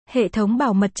Hệ thống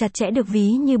bảo mật chặt chẽ được ví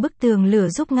như bức tường lửa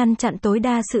giúp ngăn chặn tối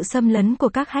đa sự xâm lấn của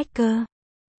các hacker.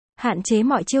 Hạn chế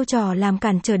mọi chiêu trò làm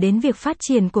cản trở đến việc phát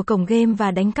triển của cổng game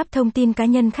và đánh cắp thông tin cá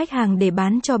nhân khách hàng để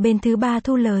bán cho bên thứ ba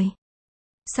thu lời.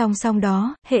 Song song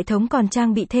đó, hệ thống còn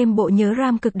trang bị thêm bộ nhớ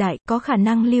RAM cực đại, có khả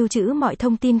năng lưu trữ mọi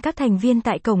thông tin các thành viên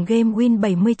tại cổng game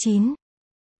Win79.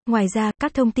 Ngoài ra,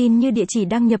 các thông tin như địa chỉ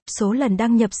đăng nhập, số lần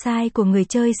đăng nhập sai của người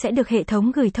chơi sẽ được hệ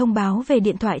thống gửi thông báo về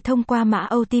điện thoại thông qua mã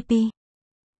OTP.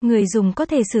 Người dùng có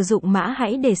thể sử dụng mã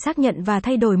hãy để xác nhận và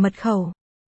thay đổi mật khẩu.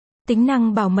 Tính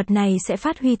năng bảo mật này sẽ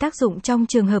phát huy tác dụng trong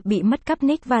trường hợp bị mất cắp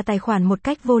nick và tài khoản một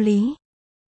cách vô lý.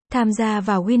 Tham gia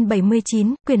vào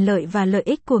Win79, quyền lợi và lợi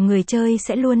ích của người chơi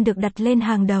sẽ luôn được đặt lên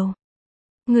hàng đầu.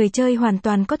 Người chơi hoàn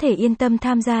toàn có thể yên tâm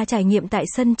tham gia trải nghiệm tại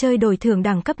sân chơi đổi thưởng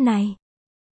đẳng cấp này.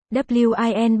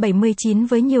 Win79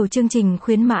 với nhiều chương trình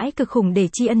khuyến mãi cực khủng để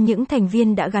tri ân những thành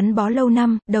viên đã gắn bó lâu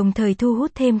năm, đồng thời thu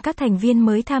hút thêm các thành viên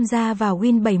mới tham gia vào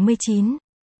Win79.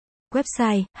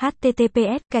 Website: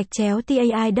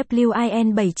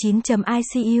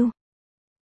 https://taiwin79.icu